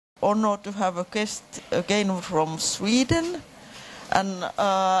honored to have a guest again from Sweden, and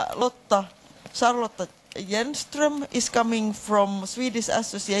Charlotta Jernström is coming from Swedish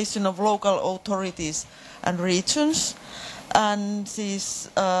Association of Local Authorities and Regions, and she's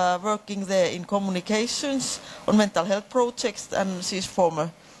working there in communications on mental health projects, and she's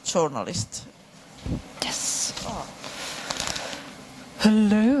former journalist. Yes. Oh.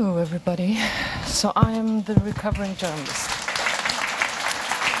 Hello, everybody. So I am the recovering journalist.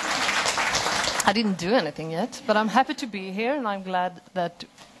 I didn't do anything yet, but I'm happy to be here, and I'm glad that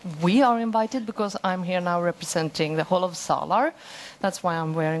we are invited, because I'm here now representing the whole of Salar. That's why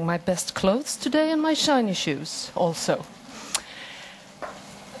I'm wearing my best clothes today and my shiny shoes also.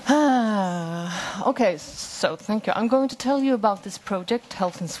 Okay, so thank you. I'm going to tell you about this project,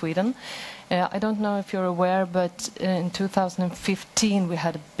 Health in Sweden. I don't know if you're aware, but in 2015 we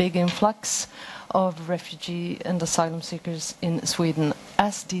had a big influx of refugee and asylum seekers in Sweden,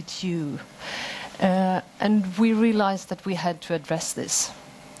 as did you. And we realized that we had to address this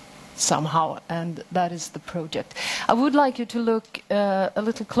somehow, and that is the project. I would like you to look a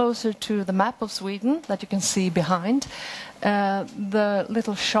little closer to the map of Sweden that you can see behind. The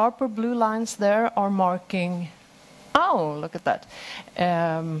little sharper blue lines there are marking, oh, look at that,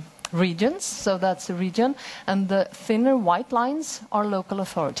 regions, so that's a region, and the thinner white lines are local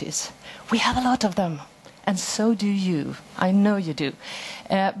authorities. We have a lot of them, and so do you. I know you do.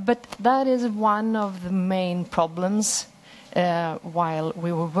 But that is one of the main problems while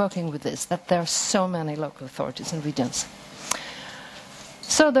we were working with this, that there are so many local authorities and regions.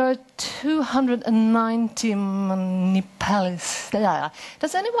 So there are 290 municipalities.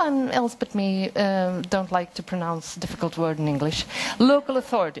 Does anyone else but me don't like to pronounce difficult word in English? Local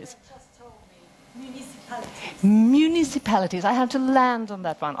authorities. Just told me. Municipalities. Municipalities. I have to land on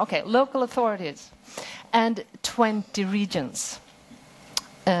that one. Okay, local authorities. And 20 regions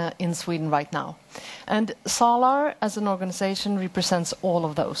in Sweden right now. And Salar, as an organization, represents all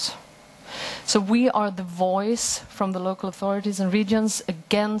of those. So we are the voice from the local authorities and regions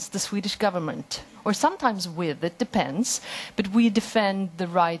against the Swedish government, or sometimes with, it depends, but we defend the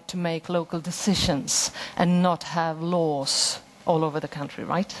right to make local decisions and not have laws all over the country,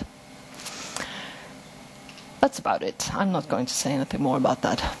 right? That's about it. I'm not going to say anything more about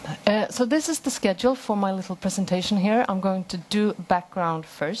that. So this is the schedule for my little presentation here. I'm going to do background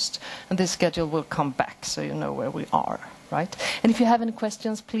first, and this schedule will come back so you know where we are. Right? And if you have any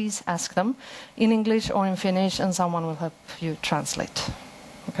questions, please ask them in English or in Finnish, and someone will help you translate.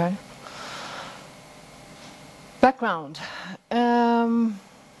 Okay? Background.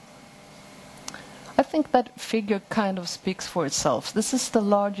 I think that figure kind of speaks for itself. This is the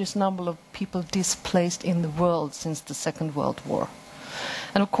largest number of people displaced in the world since the Second World War.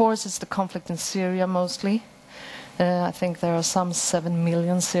 And of course, it's the conflict in Syria mostly. I think there are some 7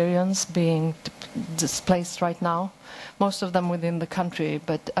 million Syrians being displaced right now. Most of them within the country,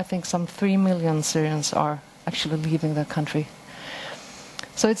 but I think some 3 million Syrians are actually leaving their country.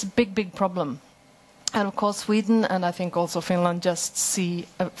 So it's a big, big problem. And of course Sweden, and I think also Finland, just see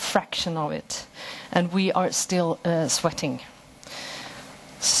a fraction of it. And we are still sweating.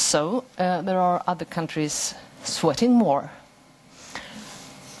 So there are other countries sweating more.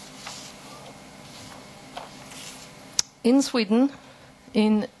 In Sweden,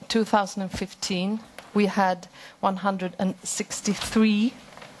 in 2015, we had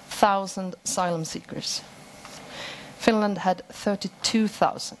 163,000 asylum seekers. Finland had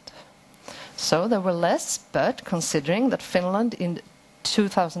 32,000. So there were less, but considering that Finland in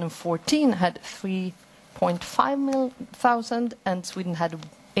 2014 had 3,500 and Sweden had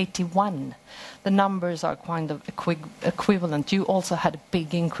 81, the numbers are kind of equivalent. You also had a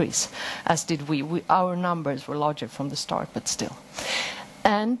big increase, as did we. Our numbers were larger from the start, but still.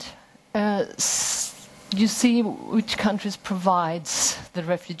 And you see which countries provides the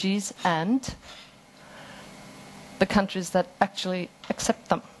refugees and the countries that actually accept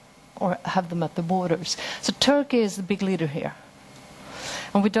them or have them at the borders. So Turkey is the big leader here.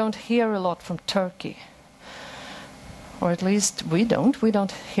 And we don't hear a lot from Turkey. Or at least we don't. We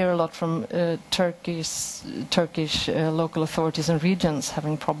don't hear a lot from Turkish local authorities and regions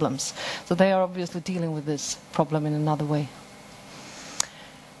having problems. So they are obviously dealing with this problem in another way.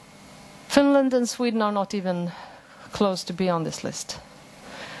 Finland and Sweden are not even close to be on this list.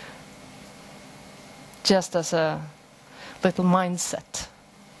 Just as a little mindset.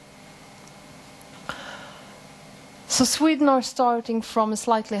 So Sweden are starting from a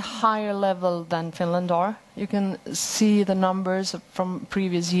slightly higher level than Finland are. You can see the numbers from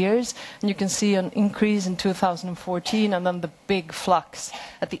previous years, and you can see an increase in 2014 and then the big flux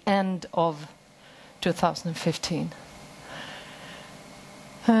at the end of 2015.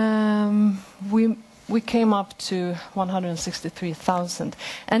 we came up to 163,000.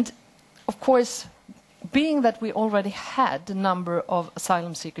 And of course, being that we already had a number of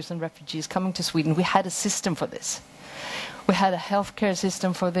asylum seekers and refugees coming to Sweden, we had a system for this. We had a healthcare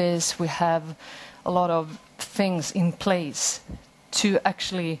system for this. We have a lot of things in place to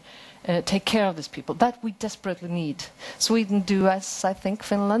actually take care of these people that we desperately need. Sweden do, as I think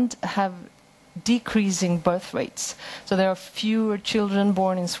Finland, have decreasing birth rates. So there are fewer children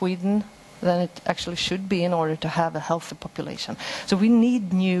born in Sweden than it actually should be in order to have a healthy population. So we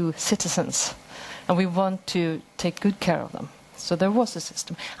need new citizens, and we want to take good care of them. So there was a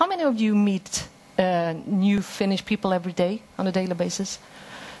system. How many of you meet new Finnish people every day on a daily basis?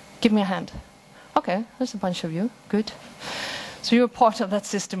 Give me a hand. Okay, there's a bunch of you. Good. So you're part of that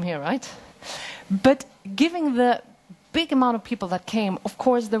system here, right? But given the big amount of people that came, of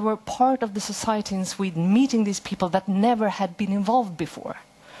course, they were part of the society in Sweden, meeting these people that never had been involved before.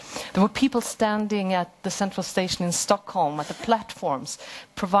 There were people standing at the central station in Stockholm, at the platforms,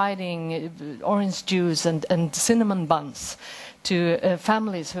 providing orange juice and cinnamon buns to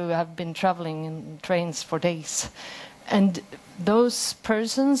families who have been traveling in trains for days. And those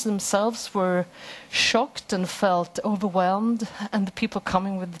persons themselves were shocked and felt overwhelmed, and the people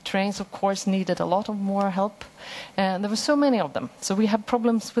coming with the trains, of course, needed a lot of more help. And there were so many of them. So we had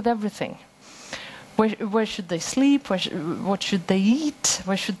problems with everything. Where should they sleep? What should they eat?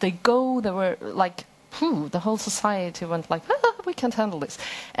 Where should they go? They were like, the whole society went like, we can't handle this.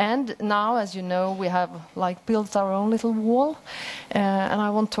 And now, as you know, we have like built our own little wall, and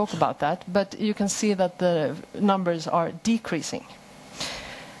I won't talk about that, but you can see that the numbers are decreasing.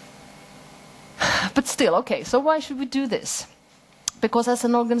 But still, okay, so why should we do this? Because as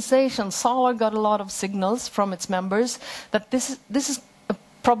an organization, SALA got a lot of signals from its members that this is a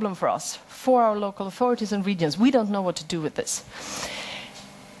problem for us, for our local authorities and regions. We don't know what to do with this.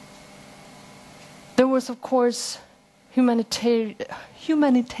 There was, of course, humanitarian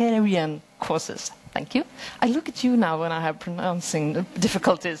causes. Thank you. I look at you now when I have pronouncing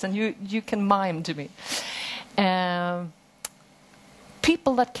difficulties, and you can mime to me.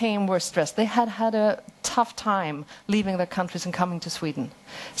 People that came were stressed. They had had a tough time leaving their countries and coming to Sweden.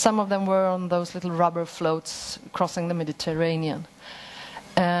 Some of them were on those little rubber floats crossing the Mediterranean.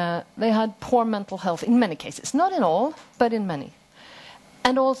 They had poor mental health in many cases. Not in all, but in many.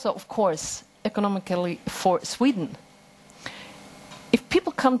 And also, of course, economically for Sweden. If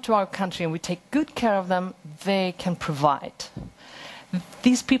people come to our country and we take good care of them, they can provide.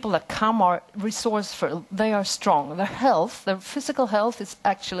 These people that come are resourceful, they are strong. Their health, their physical health is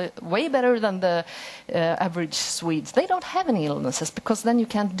actually way better than the average Swedes. They don't have any illnesses, because then you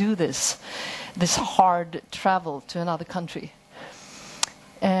can't do this hard travel to another country.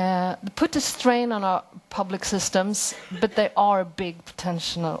 Put a strain on our public systems, but they are a big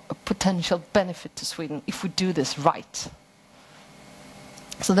potential benefit to Sweden if we do this right.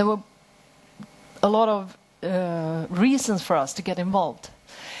 So there were a lot of reasons for us to get involved.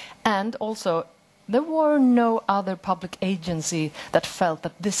 And also, there were no other public agency that felt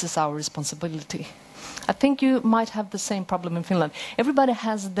that this is our responsibility. I think you might have the same problem in Finland. Everybody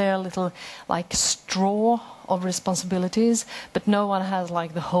has their little like straw of responsibilities, but no one has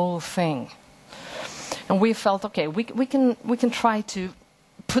like the whole thing. And we felt, okay, we can try to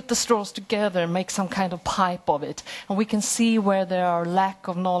put the straws together and make some kind of pipe of it, and we can see where there are lack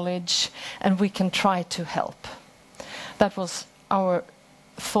of knowledge, and we can try to help. That was our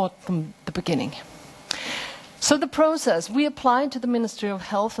thought from the beginning. So the process, we applied to the Ministry of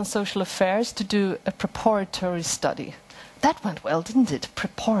Health and Social Affairs to do a preparatory study. That went well, didn't it?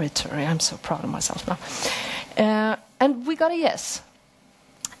 Preparatory, I'm so proud of myself now. And we got a yes.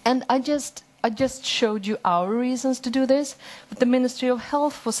 And I just showed you our reasons to do this, but the Ministry of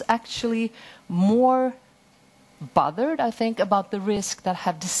Health was actually more bothered, I think, about the risk that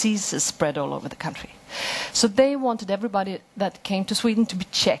have diseases spread all over the country. So they wanted everybody that came to Sweden to be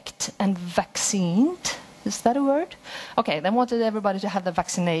checked and vaccinated. Is that a word? Okay, they wanted everybody to have the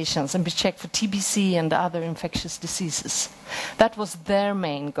vaccinations and be checked for TBC and other infectious diseases. That was their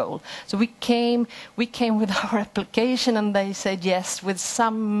main goal. So we came with our application, and they said yes, with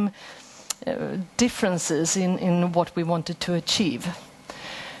some differences in what we wanted to achieve.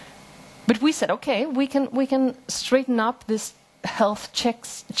 But we said, okay, we can straighten up this health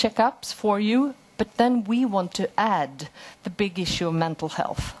checkups for you, but then we want to add the big issue of mental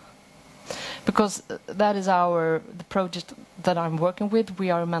health. Because that is the project that I'm working with. We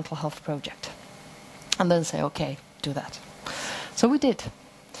are a mental health project. And then say, okay, do that. So we did.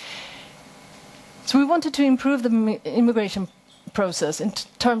 So we wanted to improve the immigration process in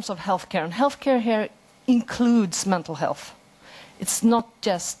terms of healthcare. And healthcare here includes mental health. It's not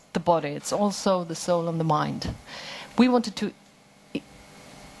just the body, it's also the soul and the mind. We wanted to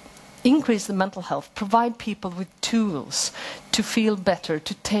increase the mental health, provide people with tools to feel better,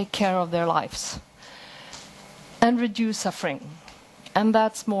 to take care of their lives, and reduce suffering. And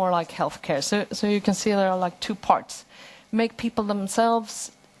that's more like healthcare. So you can see there are like two parts. Make people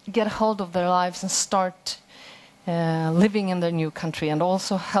themselves get a hold of their lives and start living in their new country, and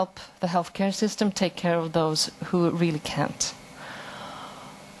also help the healthcare system take care of those who really can't.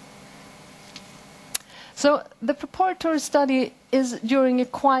 So the preparatory study is during a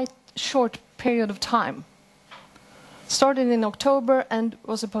quite short period of time. Started in October and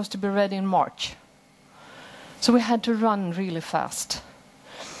was supposed to be ready in March. So we had to run really fast.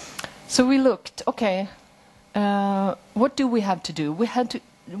 So we looked, okay, what do we have to do? We have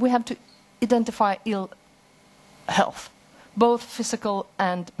to identify ill health, both physical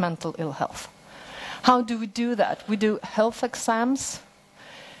and mental ill health. How do we do that? We do health exams.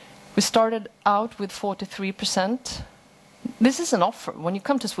 We started out with 43%. This is an offer. When you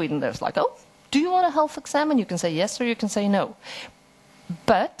come to Sweden, there's like, oh, do you want a health exam? And you can say yes or you can say no.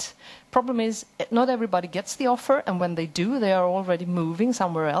 But problem is, not everybody gets the offer, and when they do, they are already moving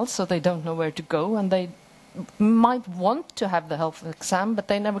somewhere else, so they don't know where to go, and they might want to have the health exam, but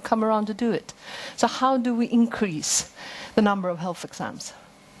they never come around to do it. So how do we increase the number of health exams?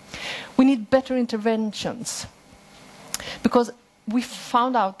 We need better interventions, because we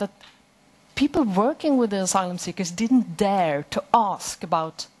found out that people working with the asylum seekers didn't dare to ask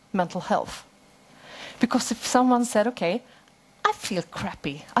about mental health. Because if someone said, okay, I feel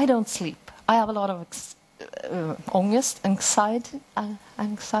crappy, I don't sleep, I have a lot of ångest,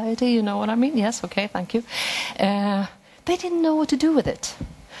 anxiety, you know what I mean? Yes, okay, thank you. They didn't know what to do with it.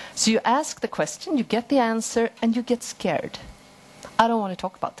 So you ask the question, you get the answer, and you get scared. I don't want to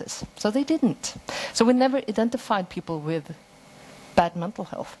talk about this. So they didn't. So we never identified people with bad mental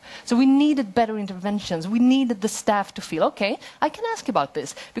health. So we needed better interventions. We needed the staff to feel, okay, I can ask about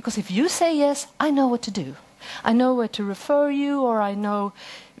this, because if you say yes, I know what to do. I know where to refer you, or I know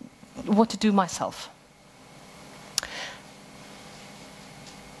what to do myself.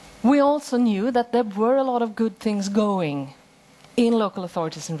 We also knew that there were a lot of good things going in local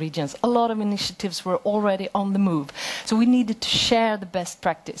authorities and regions. A lot of initiatives were already on the move. So we needed to share the best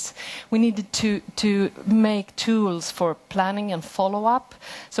practice. We needed to make tools for planning and follow-up,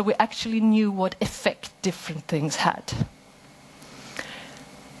 so we actually knew what effect different things had.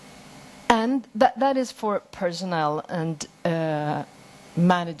 And that is for personnel and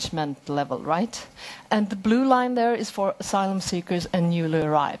management level, right? And the blue line there is for asylum seekers and newly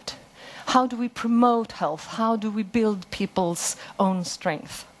arrived. How do we promote health? How do we build people's own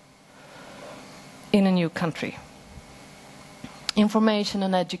strength in a new country? Information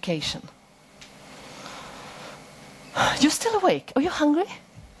and education. You're still awake? Are you hungry?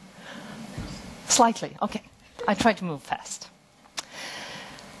 Slightly, okay. I try to move fast.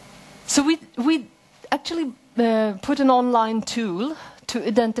 So we actually put an online tool to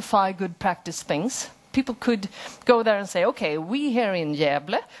identify good practice things. People could go there and say, okay, we here in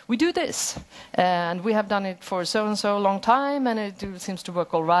Gävle, we do this. And we have done it for so-and-so long time, and it seems to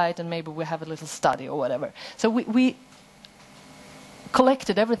work all right, and maybe we have a little study or whatever. So we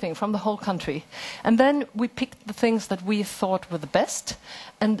collected everything from the whole country. And then we picked the things that we thought were the best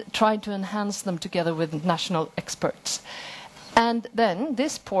and tried to enhance them together with national experts. And then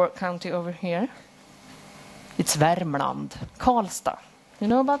this poor county over here, it's Värmland, Karlstad. You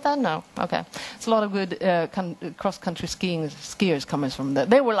know about that? No? Okay. It's a lot of good cross-country skiers coming from there.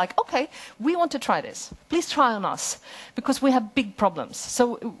 They were like, okay, we want to try this. Please try on us, because we have big problems.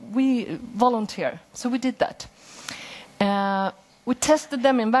 So we volunteer. So we did that. We tested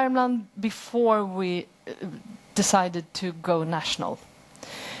them in Värmland before we decided to go national.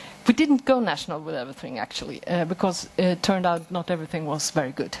 We didn't go national with everything, actually, because it turned out not everything was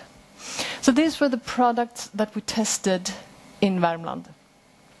very good. So these were the products that we tested in Värmland.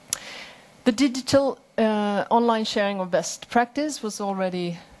 The digital online sharing of best practice was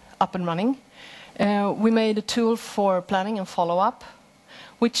already up and running. We made a tool for planning and follow-up,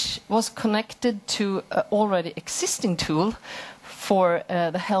 which was connected to an already existing tool for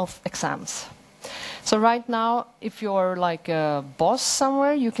the health exams. So right now, if you're like a boss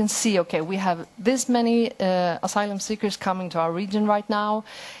somewhere, you can see, okay, we have this many asylum seekers coming to our region right now.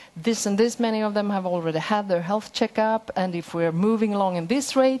 This and this many of them have already had their health checkup, and if we're moving along in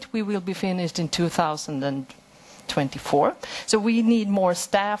this rate, we will be finished in 2024. So we need more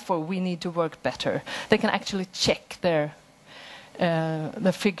staff, or we need to work better. They can actually check their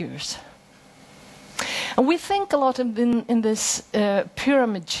figures. And we think a lot in this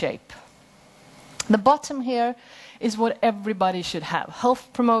pyramid shape. The bottom here is what everybody should have: health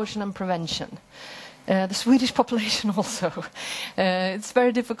promotion and prevention. The Swedish population also. It's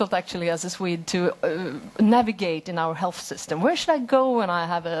very difficult actually as a Swede to navigate in our health system. Where should I go when I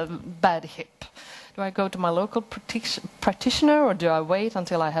have a bad hip? Do I go to my local practitioner, or do I wait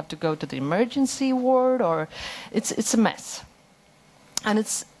until I have to go to the emergency ward? Or it's a mess. And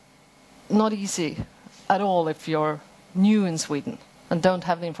it's not easy at all if you're new in Sweden and don't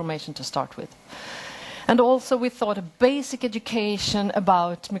have the information to start with. And also we thought a basic education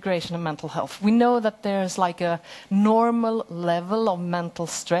about migration and mental health. We know that there's like a normal level of mental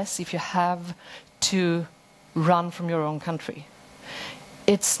stress if you have to run from your own country.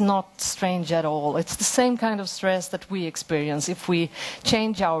 It's not strange at all. It's the same kind of stress that we experience if we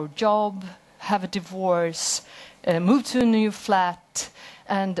change our job, have a divorce, move to a new flat,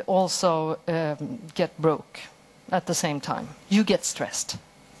 and also get broke at the same time. You get stressed.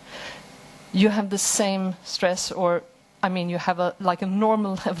 You have the same stress, or I mean you have a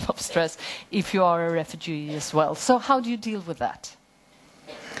normal level of stress if you are a refugee as well. So how do you deal with that?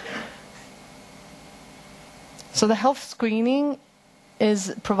 So the health screening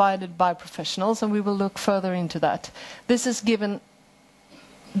is provided by professionals, and we will look further into that. This is given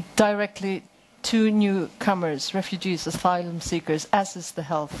directly to newcomers, refugees, asylum seekers, as is the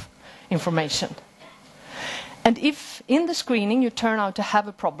health information. And if in the screening you turn out to have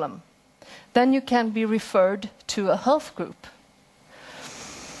a problem, then you can be referred to a health group.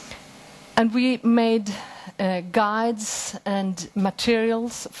 And we made guides and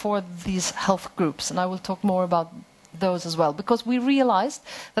materials for these health groups, and I will talk more about those as well, because we realized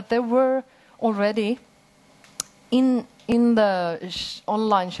that there were already in the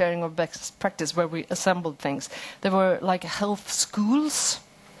online sharing of best practice where we assembled things, there were like health schools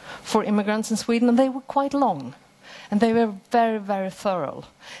for immigrants in Sweden, and they were quite long. And they were very, very thorough.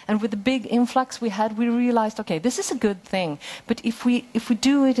 And with the big influx we had, we realized, okay, this is a good thing. But if we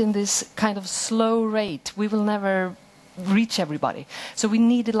do it in this kind of slow rate, we will never reach everybody. So we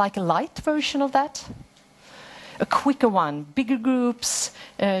needed like a light version of that, a quicker one, bigger groups,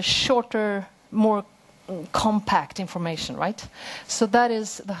 shorter, more compact information, right? So that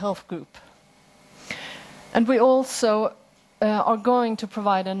is the health group. And we also are going to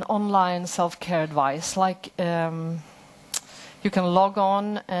provide an online self-care advice, like you can log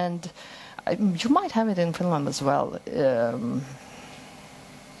on, and you might have it in Finland as well.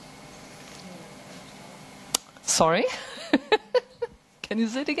 Sorry? Can you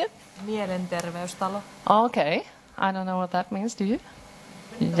say it again? Mielenterveystalo. Okay, I don't know what that means, do you?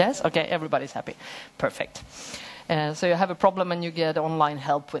 Yes? Okay, everybody's happy. Perfect. So you have a problem and you get online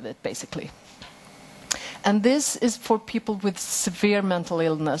help with it, basically. And this is for people with severe mental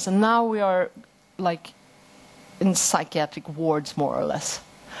illness. And now we are like in psychiatric wards, more or less.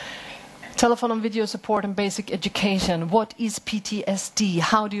 Telephone and video support and basic education. What is PTSD?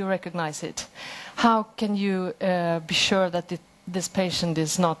 How do you recognize it? How can you be sure that this patient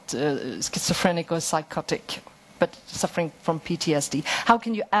is not schizophrenic or psychotic, but suffering from PTSD? How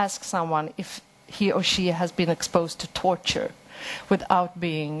can you ask someone if he or she has been exposed to torture without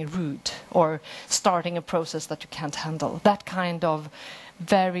being rude or starting a process that you can't handle? That kind of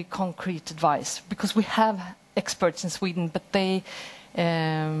very concrete advice, because we have experts in Sweden, but they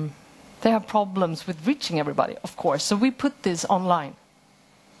have problems with reaching everybody, of course. So we put this online.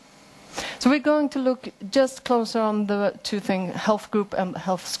 So we're going to look just closer on the two things, health group and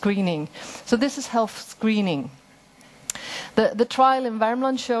health screening. So this is health screening. The trial in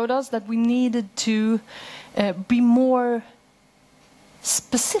Värmland showed us that we needed to be more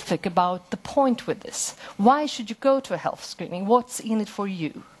specific about the point with this. Why should you go to a health screening? What's in it for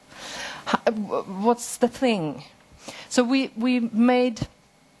you? What's the thing? So we made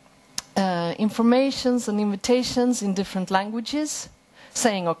informations and invitations in different languages,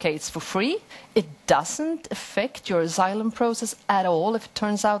 saying, okay, it's for free. It doesn't affect your asylum process at all if it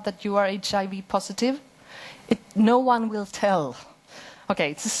turns out that you are HIV positive. No one will tell.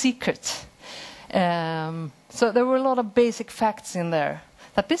 Okay, it's a secret. So there were a lot of basic facts in there,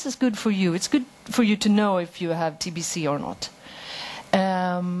 that this is good for you. It's good for you to know if you have TBC or not.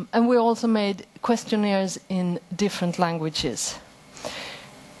 And we also made questionnaires in different languages.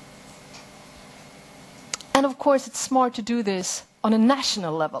 And of course, it's smart to do this on a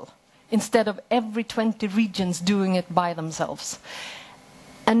national level, instead of every 20 regions doing it by themselves.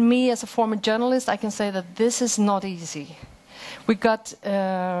 And me, as a former journalist, I can say that this is not easy. We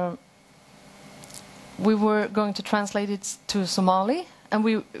were going to translate it to Somali, and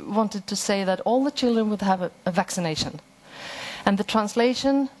we wanted to say that all the children would have a vaccination. And the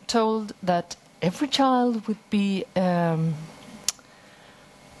translation told that every child would be... now,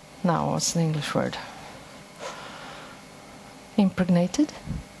 what's the English word? impregnated.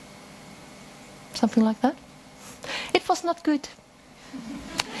 Something like that. It was not good.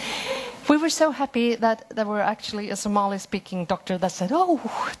 We were so happy that there were actually a Somali-speaking doctor that said, "Oh,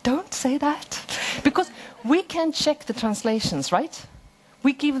 don't say that." Because we can check the translations, right?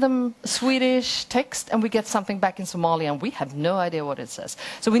 We give them Swedish text and we get something back in Somali and we have no idea what it says.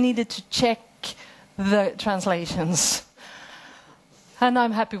 So we needed to check the translations. And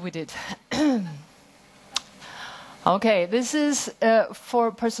I'm happy we did. Okay, this is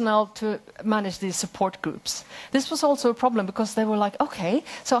for personnel to manage these support groups. This was also a problem because they were like, okay,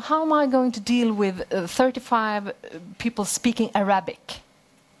 so how am I going to deal with 35 people speaking Arabic?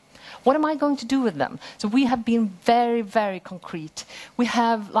 What am I going to do with them? So we have been very, very concrete. We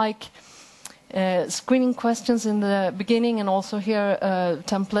have like screening questions in the beginning and also here a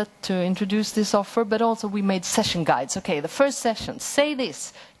template to introduce this offer, but also we made session guides. Okay, the first session, say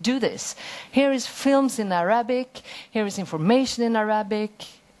this, do this. Here is films in Arabic, here is information in Arabic,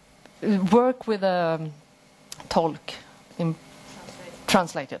 work with a tolk,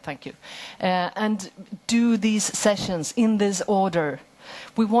 translator, thank you, and do these sessions in this order.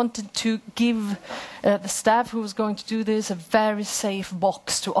 We wanted to give the staff who was going to do this a very safe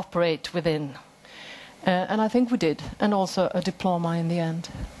box to operate within. And I think we did. And also a diploma in the end.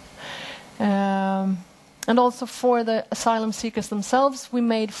 And also for the asylum seekers themselves, we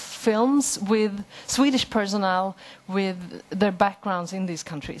made films with Swedish personnel with their backgrounds in these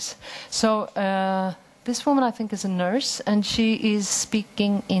countries. So this woman, I think, is a nurse, and she is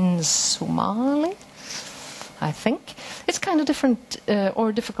speaking in Somali. I think. It's kind of different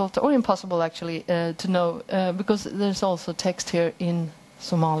or difficult or impossible actually to know because there's also text here in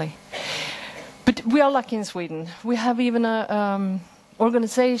Somali. But we are lucky in Sweden. We have even an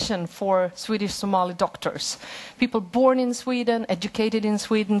organization for Swedish Somali doctors. People born in Sweden, educated in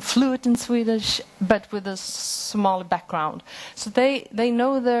Sweden, fluent in Swedish, but with a Somali background. So they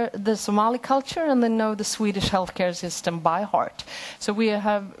know the Somali culture and they know the Swedish healthcare system by heart. So we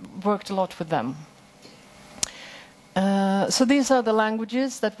have worked a lot with them. So these are the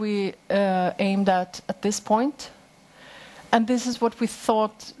languages that we aimed at this point. And this is what we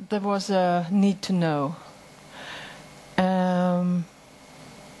thought there was a need to know. I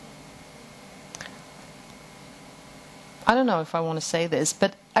don't know if I want to say this,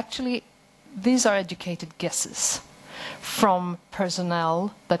 but actually these are educated guesses from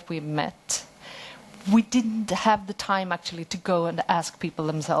personnel that we met. We didn't have the time actually to go and ask people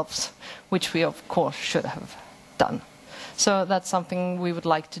themselves, which we of course should have done. So that's something we would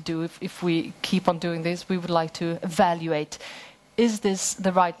like to do. If we keep on doing this, we would like to evaluate, is this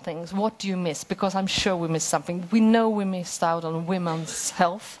the right things? What do you miss? Because I'm sure we missed something. We know we missed out on women's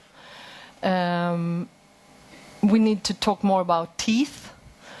health. We need to talk more about teeth,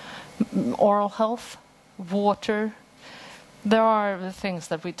 oral health, water. There are things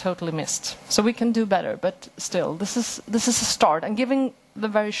that we totally missed. So we can do better, but still, this is a start. And given the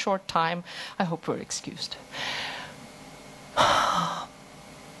very short time, I hope we're excused.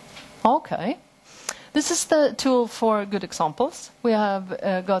 Okay. This is the tool for good examples. We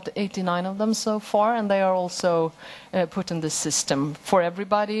have got 89 of them so far, and they are also put in this system for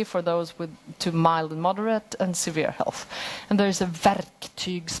everybody, for those with to mild and moderate and severe health. And there is a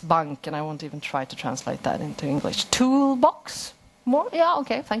verktygsbank, and I won't even try to translate that into English. Toolbox? More? Yeah,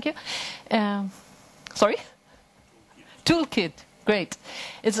 okay, thank you. Sorry? Toolkit. Great.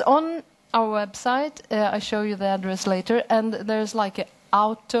 It's on our website. I show you the address later, and there's like an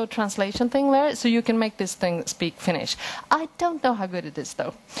auto translation thing there, so you can make this thing speak Finnish. I don't know how good it is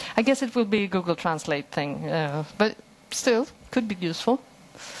though. I guess it will be a Google Translate thing, but still could be useful.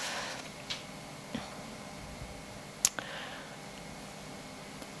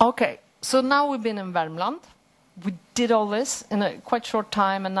 Okay, so now we've been in Värmland. We did all this in a quite short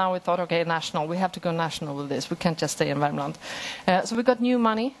time, and now we thought, okay, national. We have to go national with this. We can't just stay in Värmland. So we got new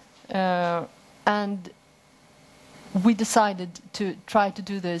money. And we decided to try to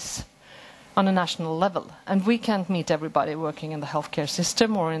do this on a national level. And we can't meet everybody working in the healthcare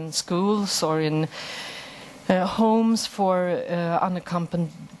system or in schools or in homes for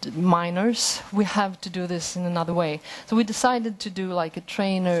unaccompanied minors. We have to do this in another way. So we decided to do like a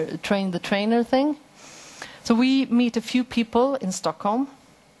train the trainer thing. So we meet a few people in Stockholm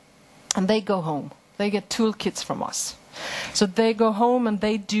and they go home. They get toolkits from us. So they go home and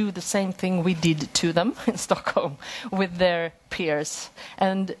they do the same thing we did to them in Stockholm with their peers.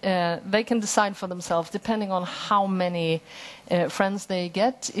 And they can decide for themselves, depending on how many friends they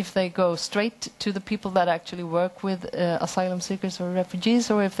get, if they go straight to the people that actually work with asylum seekers or refugees,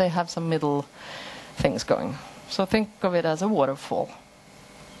 or if they have some middle things going. So think of it as a waterfall.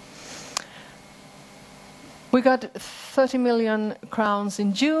 We got 30 million crowns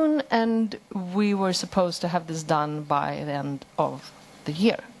in June, and we were supposed to have this done by the end of the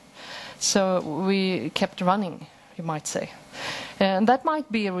year. So we kept running, you might say. And that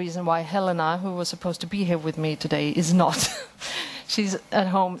might be a reason why Helena, who was supposed to be here with me today, is not. She's at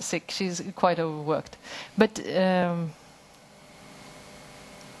home sick. She's quite overworked. But I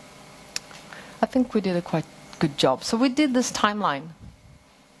think we did a quite good job. So we did this timeline.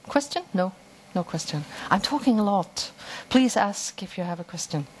 Question? No. No question. I'm talking a lot. Please ask if you have a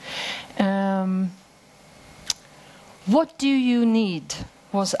question. What do you need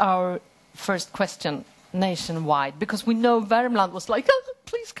was our first question nationwide. Because we know Värmland was like, oh,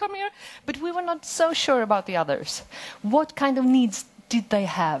 please come here. But we were not so sure about the others. What kind of needs did they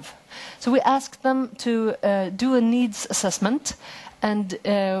have? So we asked them to do a needs assessment. And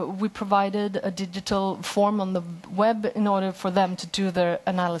we provided a digital form on the web in order for them to do their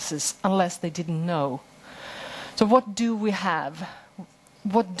analysis, unless they didn't know. So what do we have?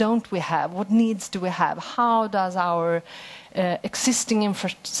 What don't we have? What needs do we have? How does our existing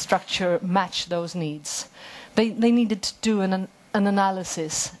infrastructure match those needs? They needed to do an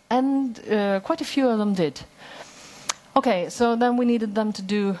analysis, and quite a few of them did. Okay, so then we needed them to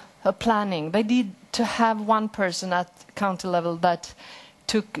do a planning. They need to have one person at county level that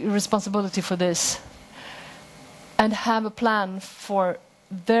took responsibility for this and have a plan for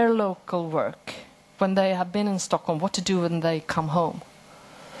their local work when they have been in Stockholm, what to do when they come home.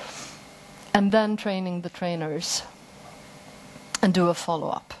 And then training the trainers and do a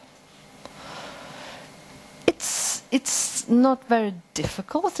follow-up. It's not very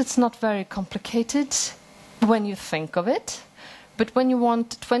difficult, it's not very complicated when you think of it. But when you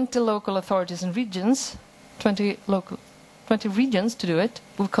want 20 local authorities and regions, 20 regions to do it,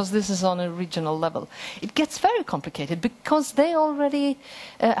 because this is on a regional level, it gets very complicated because they already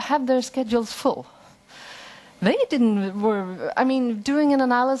have their schedules full. They doing an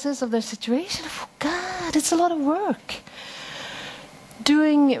analysis of their situation, oh God, it's a lot of work.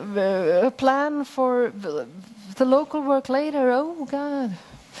 Doing a plan for the local work later, oh God.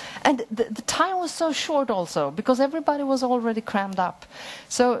 And the time was so short also, because everybody was already crammed up.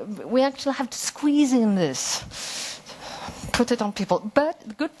 So we actually have to squeeze in this, put it on people. But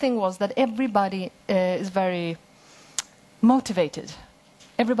the good thing was that everybody is very motivated.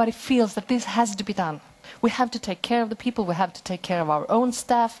 Everybody feels that this has to be done. We have to take care of the people, we have to take care of our own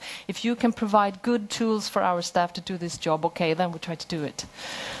staff. If you can provide good tools for our staff to do this job, okay, then we try to do it.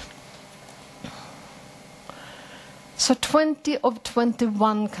 So 20 of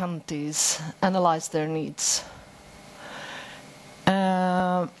 21 counties analyzed their needs.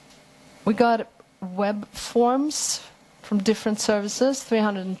 We got web forms from different services,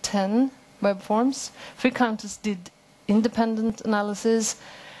 310 web forms. 3 counties did independent analysis,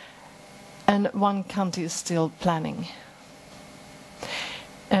 and 1 county is still planning.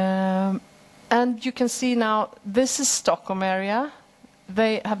 And you can see now, this is Stockholm area.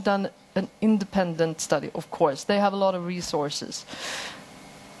 They have done an independent study, of course. They have a lot of resources.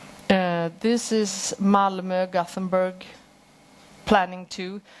 This is Malmö, Gothenburg, planning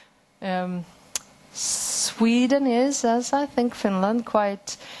too. Sweden is, as I think Finland,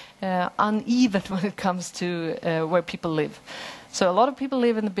 quite uneven when it comes to where people live. So a lot of people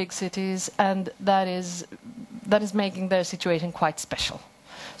live in the big cities, and that is making their situation quite special.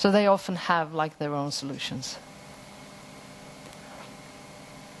 So they often have like their own solutions.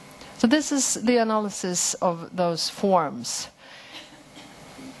 So this is the analysis of those forms.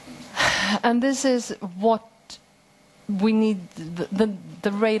 And this is what we need,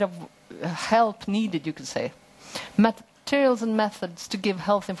 the rate of help needed, you could say. Materials and methods to give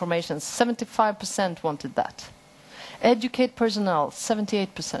health information, 75% wanted that. Educate personnel,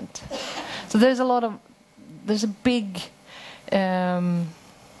 78%. So there's a big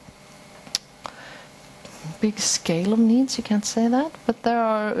scale of needs, you can't say that, but there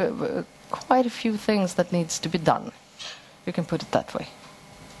are quite a few things that needs to be done. You can put it that way.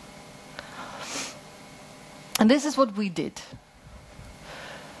 And this is what we did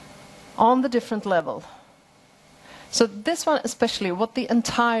on the different level. So this one especially, what the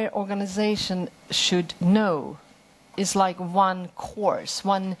entire organization should know is like one course,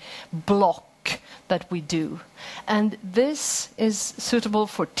 one block that we do. And this is suitable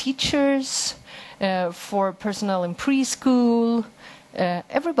for teachers, for personnel in preschool,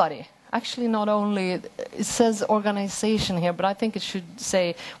 everybody. Actually, not only, it says organization here, but I think it should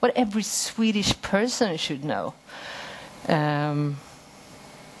say what every Swedish person should know.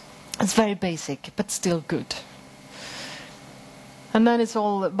 It's very basic, but still good. And then it's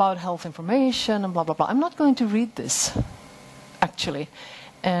all about health information and blah, blah, blah. I'm not going to read this, actually.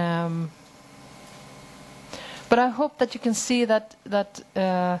 But I hope that you can see that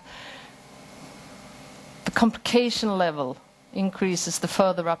the complication level increases the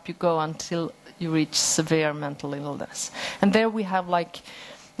further up you go until you reach severe mental illness. And there we have like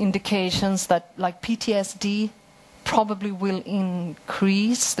indications that like PTSD probably will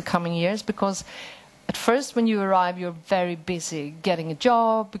increase the coming years, because at first when you arrive you're very busy getting a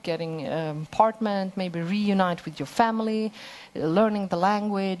job, getting an apartment, maybe reunite with your family, learning the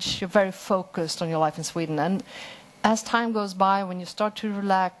language. You're very focused on your life in Sweden. And as time goes by, when you start to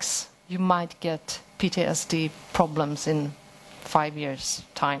relax, you might get PTSD problems in 5 years'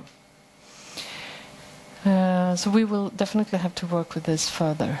 time. So we will definitely have to work with this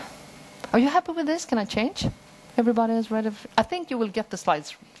further. Are you happy with this? Can I change? Everybody is ready? I think you will get the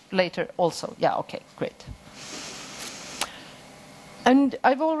slides later also. Yeah, okay, great. And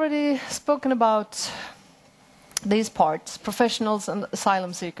I've already spoken about these parts, professionals and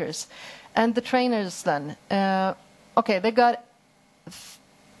asylum seekers. And the trainers then. Okay, they got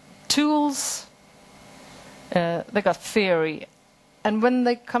tools, they got theory. And when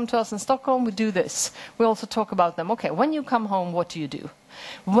they come to us in Stockholm, we do this. We also talk about them. Okay, when you come home, what do you do?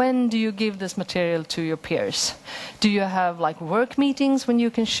 When do you give this material to your peers? Do you have like work meetings when you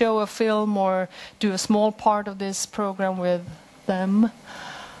can show a film or do a small part of this program with them?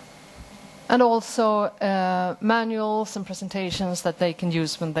 And also manuals and presentations that they can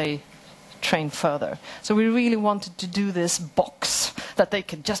use when they train further. So we really wanted to do this box that they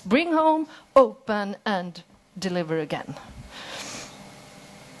could just bring home, open and deliver again.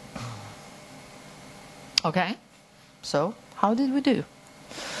 Okay, so how did we do?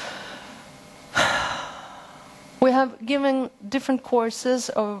 We have given different courses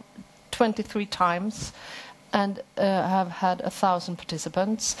of 23 times and have had 1,000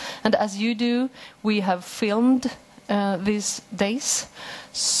 participants. And as you do, we have filmed these days.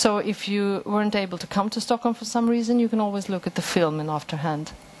 So if you weren't able to come to Stockholm for some reason, you can always look at the film in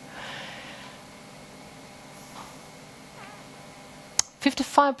afterhand.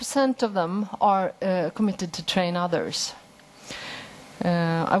 55% of them are committed to train others.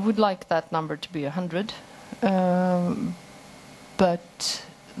 I would like that number to be 100, but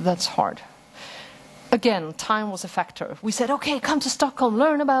that's hard. Again, time was a factor. We said, okay, come to Stockholm,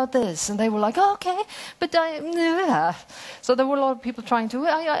 learn about this. And they were like, oh, okay, but yeah. So there were a lot of people trying to,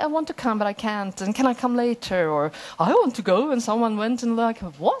 I want to come, but I can't. And can I come later? Or I want to go. And someone went and like,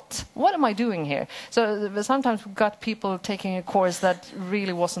 what? What am I doing here? So sometimes we got people taking a course that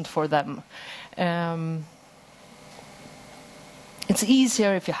really wasn't for them. It's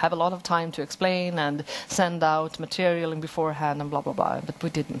easier if you have a lot of time to explain and send out material in beforehand and blah, blah, blah. But we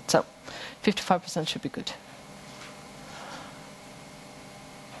didn't. So 55% should be good.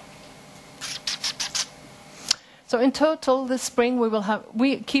 So in total, this spring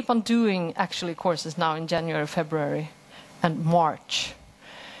we keep on doing actually courses now in January, February and March.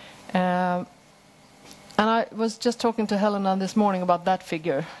 And I was just talking to Helena this morning about that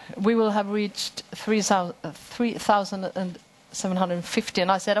figure. We will have reached 3,750,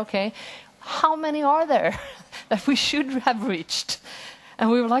 and I said, okay, how many are there that we should have reached? And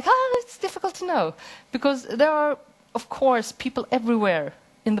we were like, it's difficult to know. Because there are, of course, people everywhere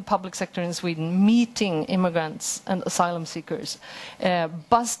in the public sector in Sweden meeting immigrants and asylum seekers,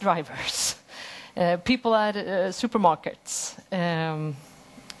 bus drivers, people at supermarkets.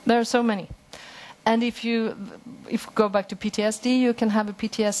 There are so many. And if you go back to PTSD, you can have a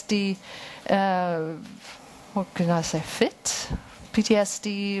PTSD what can I say, fit?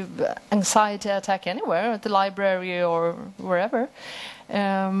 PTSD, anxiety attack anywhere, at the library or wherever.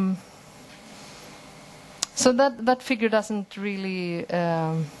 So that figure doesn't really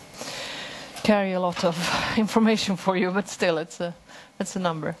carry a lot of information for you, but still it's a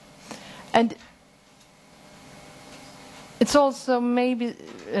number. And it's also maybe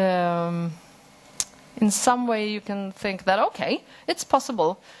in some way you can think that, okay, it's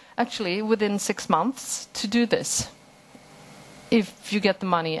possible actually within 6 months to do this if you get the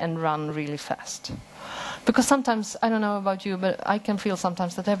money and run really fast. Because sometimes, I don't know about you, but I can feel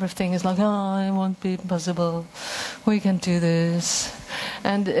sometimes that everything is like, oh, it won't be possible, we can do this.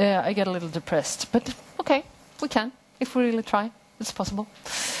 And I get a little depressed. But okay, we can, if we really try, it's possible.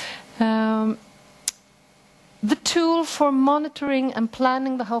 The tool for monitoring and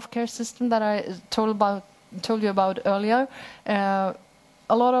planning the healthcare system that I told you about earlier, a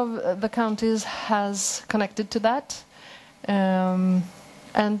lot of the counties has connected to that, and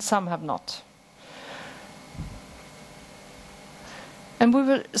some have not. And we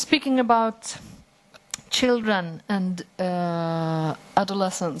were speaking about children and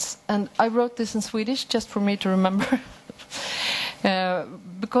adolescents, and I wrote this in Swedish just for me to remember,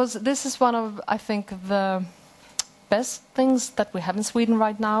 because this is one of, I think, the best things that we have in Sweden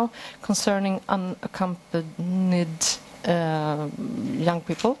right now concerning unaccompanied young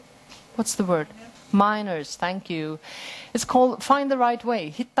people. What's the word? Minors, thank you. It's called Find the Right Way,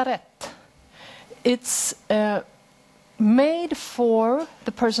 Hitta rätt. It's made for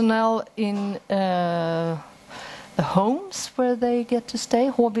the personnel in the homes where they get to stay,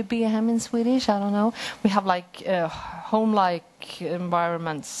 HVB-hem in Swedish, I don't know. We have like home-like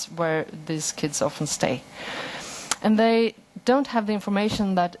environments where these kids often stay. And they don't have the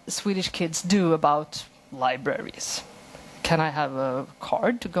information that Swedish kids do about libraries. Can I have a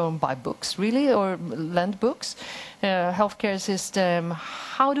card to go and buy books, really, or lend books? Healthcare system,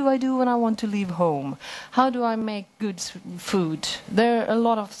 how do I do when I want to leave home? How do I make good food? There are a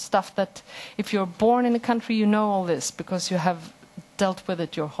lot of stuff that if you're born in a country, you know all this because you have dealt with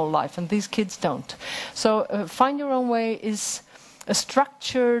it your whole life, and these kids don't. So Find Your Own Way is a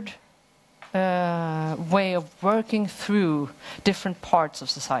structured way of working through different parts of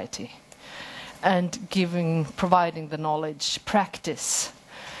society and providing the knowledge, practice.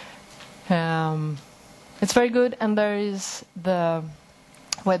 It's very good, and there is the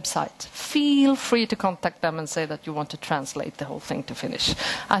website. Feel free to contact them and say that you want to translate the whole thing to Finnish.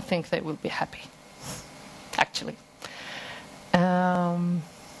 I think they will be happy, actually.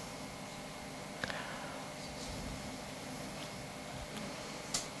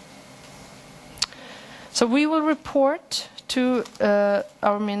 So we will report to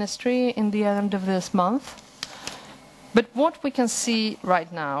our ministry in the end of this month. But what we can see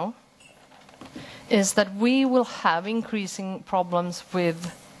right now is that we will have increasing problems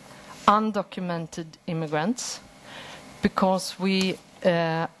with undocumented immigrants because we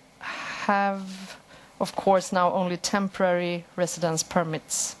have, of course, now only temporary residence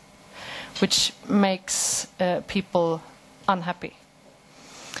permits, which makes people unhappy.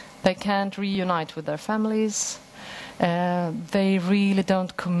 They can't reunite with their families. They really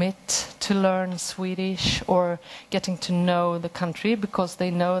don't commit to learn Swedish or getting to know the country because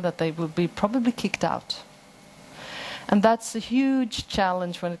they know that they will be probably kicked out. And that's a huge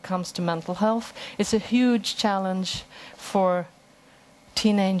challenge when it comes to mental health. It's a huge challenge for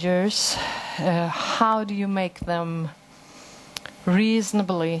teenagers. How do you make them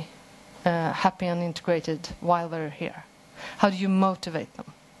reasonably happy and integrated while they're here? How do you motivate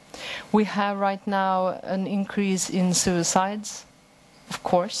them? We have right now an increase in suicides, of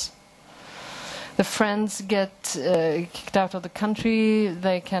course. The friends get kicked out of the country,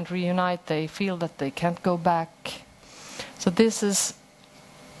 they can't reunite, they feel that they can't go back. So this is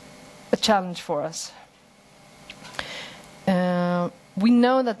a challenge for us. We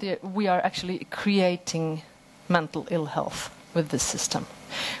know that we are actually creating mental ill health with this system.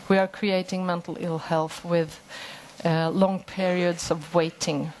 We are creating mental ill health with long periods of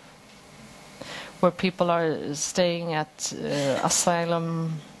waiting, where people are staying at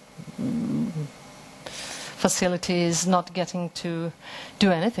asylum facilities, not getting to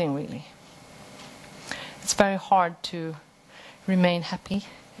do anything really. It's very hard to remain happy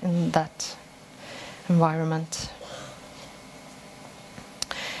in that environment.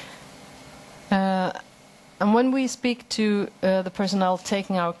 And when we speak to the personnel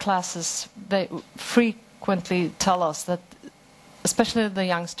taking our classes, they frequently tell us that, especially the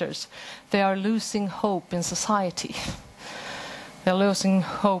youngsters, they are losing hope in society. They're losing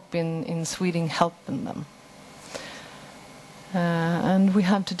hope in Sweden helping them. And we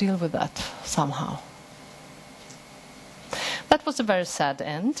have to deal with that somehow. That was a very sad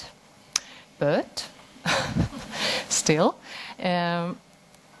end, but still,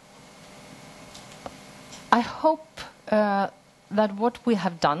 I hope that what we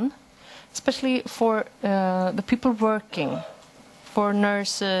have done, especially for the people working, for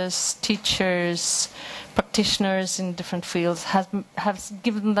nurses, teachers, practitioners in different fields, has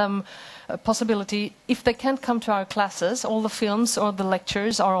given them a possibility. If they can't come to our classes, all the films or the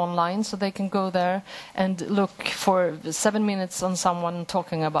lectures are online, so they can go there and look for 7 minutes on someone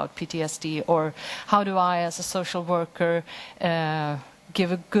talking about PTSD, or how do I, as a social worker,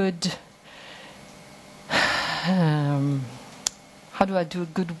 give a good... how do I do a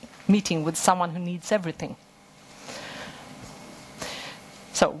good meeting with someone who needs everything?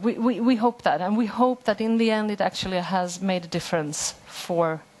 So we hope that, and we hope that in the end it actually has made a difference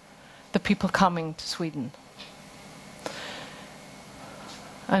for the people coming to Sweden.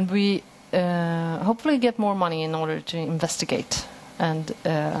 And we hopefully get more money in order to investigate and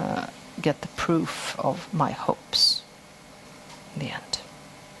get the proof of my hopes in the end.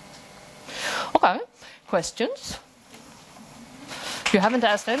 Okay, questions? You haven't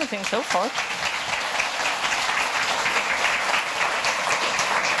asked anything so far.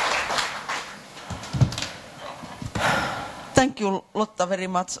 Thank you, Lotta, very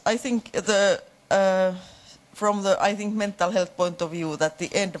much. I think from the mental health point of view that the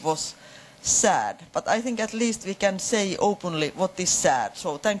end was sad, but I think at least we can say openly what is sad.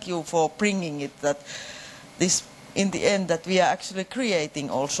 So thank you for bringing it, that this in the end that we are actually creating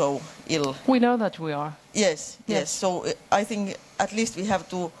also ill. We know that we are. Yes. So I think at least we have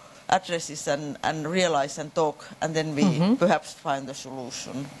to address this and realize and talk, and then we perhaps find the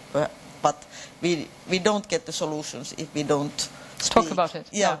solution. But we don't get the solutions if we don't talk about it.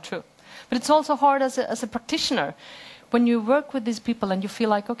 Yeah, no, true. But it's also hard as a practitioner. When you work with these people and you feel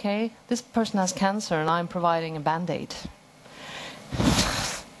like, okay, this person has cancer and I'm providing a Band-Aid.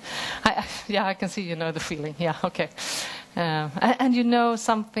 I can see you know the feeling. Yeah, okay. And you know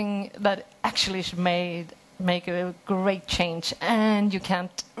something that actually should make a great change, and you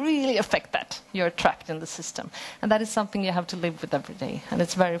can't really affect that. You're trapped in the system. And that is something you have to live with every day. And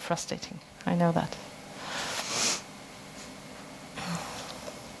it's very frustrating. I know that.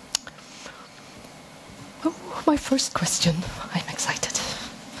 Oh, my first question. I'm excited.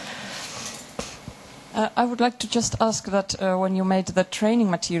 I would like to just ask that when you made the training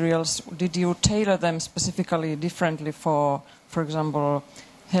materials, did you tailor them specifically differently for example,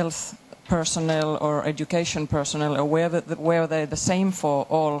 health personnel or education personnel, or were they the same for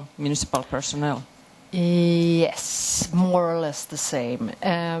all municipal personnel? Yes, more or less the same,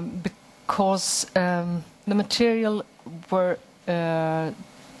 because the material were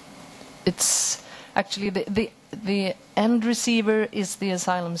it's actually the end receiver is the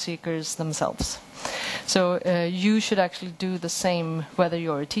asylum seekers themselves. So you should actually do the same whether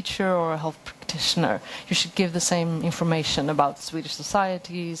you're a teacher or a health practitioner. You should give the same information about Swedish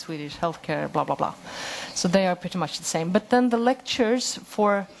society, Swedish healthcare, blah, blah, blah. So they are pretty much the same. But then the lectures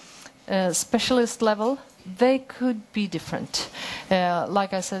for specialist level, they could be different.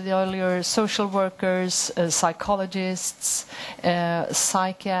 Like I said earlier, social workers, psychologists,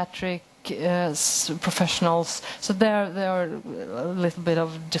 psychiatric professionals. So there are a little bit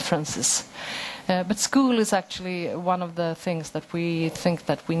of differences. But school is actually one of the things that we think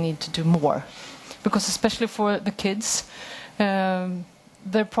that we need to do more. Because especially for the kids,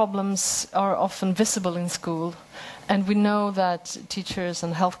 their problems are often visible in school. And we know that teachers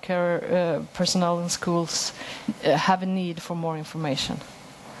and healthcare personnel in schools have a need for more information.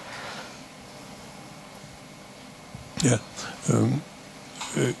 Yeah.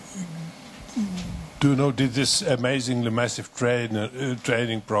 Do you know, did this amazingly massive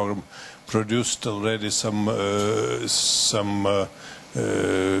training program produced already some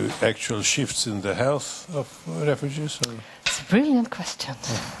actual shifts in the health of refugees? Or? It's a brilliant question.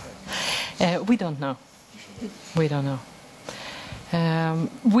 We don't know. We don't know.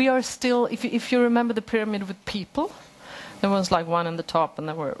 We are still, if you remember the pyramid with people, there was like one in the top and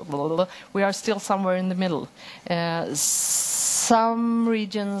there were blah, blah, blah. We are still somewhere in the middle. Some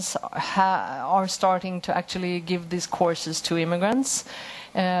regions are starting to actually give these courses to immigrants,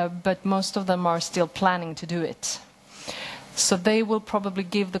 but most of them are still planning to do it. So they will probably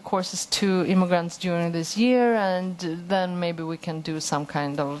give the courses to immigrants during this year, and then maybe we can do some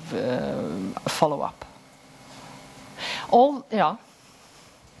kind of follow-up. Yeah.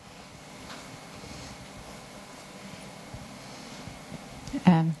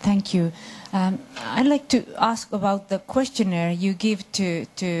 Thank you. I'd like to ask about the questionnaire you give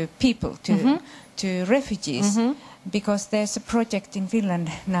to people, to refugees, because there's a project in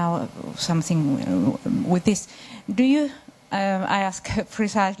Finland now, something with this. Do you, I ask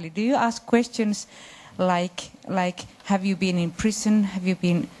precisely, do you ask questions like have you been in prison, have you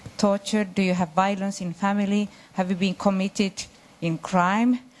been tortured, do you have violence in family, have you been committed in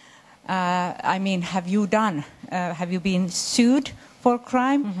crime? I mean, have you been sued for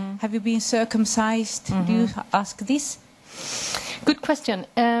crime? Have you been circumcised? Do you ask this? Good question.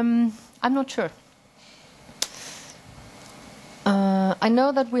 I'm not sure. I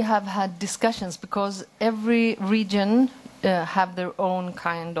know that we have had discussions because every region have their own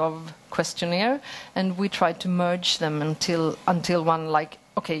kind of questionnaire, and we try to merge them until one, like,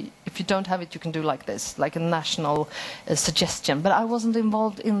 okay, if you don't have it, you can do like this, like a national suggestion. But I wasn't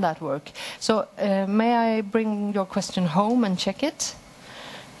involved in that work. So may I bring your question home and check it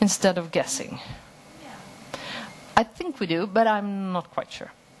instead of guessing? Yeah. I think we do, but I'm not quite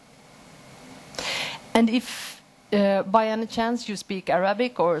sure. And if by any chance you speak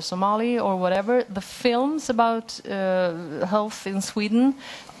Arabic or Somali or whatever, the films about health in Sweden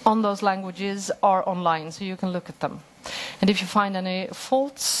on those languages are online, so you can look at them. And if you find any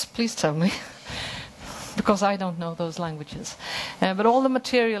faults, please tell me, because I don't know those languages. But all the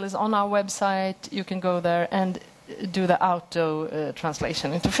material is on our website. You can go there and do the auto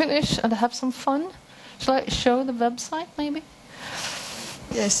translation into Finnish and have some fun. Shall I show the website, maybe?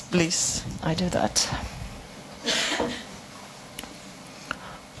 Yes, please. I do that.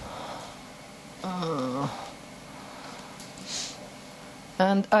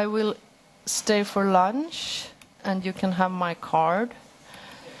 And I will stay for lunch, and you can have my card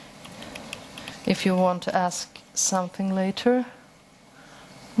if you want to ask something later.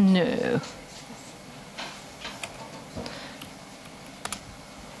 No.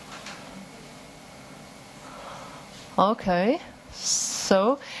 Okay,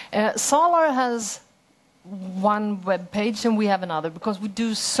 so Solar has one web page and we have another, because we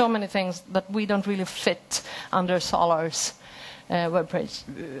do so many things that we don't really fit under Solar's web page.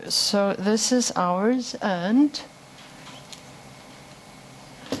 So this is ours, and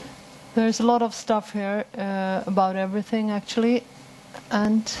there's a lot of stuff here about everything, actually.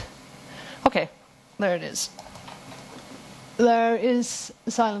 And okay, there it is. There is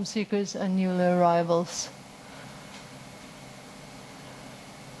asylum seekers and newly arrivals.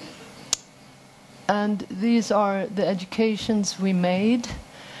 And these are the educations we made.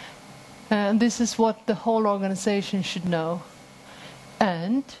 And this is what the whole organization should know.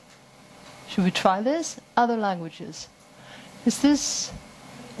 And, should we try this? Other languages. Is this?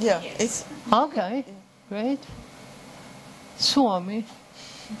 Yeah, it's Okay, great. Suomi.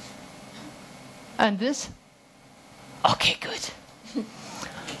 And this? Okay, good.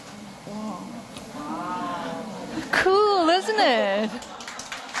 Cool, isn't it?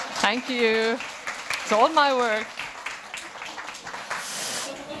 Thank you. It's all my work.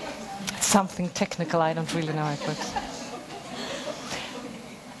 Something technical, I don't really know how it works.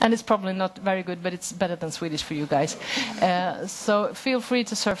 And it's probably not very good, but it's better than Swedish for you guys. So feel free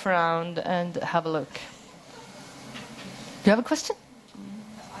to surf around and have a look. Do you have a question?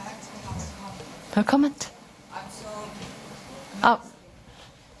 I actually have a comment. A comment?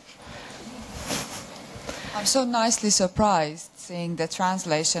 I'm so nicely surprised seeing the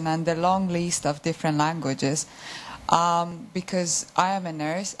translation and the long list of different languages, because I am a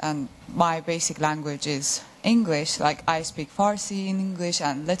nurse and my basic language is English. Like, I speak Farsi in English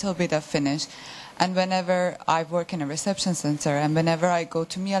and a little bit of Finnish. And whenever I work in a reception center and whenever I go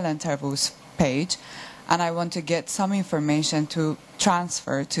to mielen page and I want to get some information to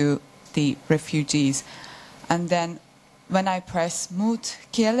transfer to the refugees, and then when I press muut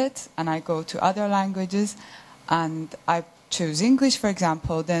kielet and I go to other languages and I choose English, for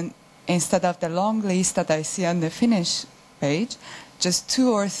example, then instead of the long list that I see on the Finnish page, just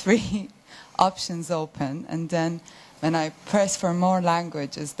 2 or 3 options open. And then when I press for more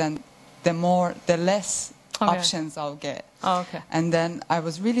languages, then the less options I'll get. Oh, okay. And then I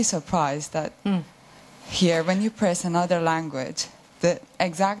was really surprised that here, when you press another language, the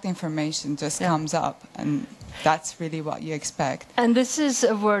exact information just comes up, and that's really what you expect. And this is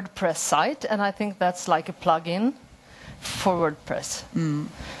a WordPress site, and I think that's like a plugin for WordPress.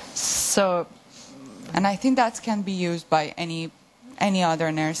 So, and I think that can be used by any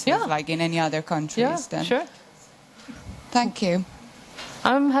other nurses, like in any other countries. Yeah, then. sure. Thank you.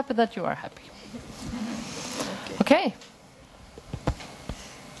 I'm happy that you are happy. Okay.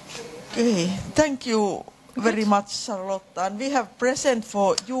 okay. Thank you very much, Charlotta. And we have present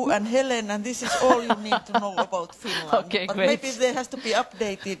for you and Helena, and this is all you need to know about Finland. Okay, but great. maybe there has to be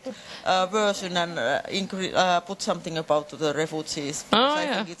updated version and put something about the refugees. Because I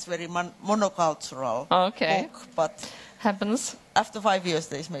think it's very monocultural Okay. book, but Happens. after 5 years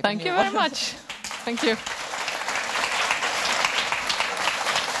there is maybe Thank you new very one. much. Thank you.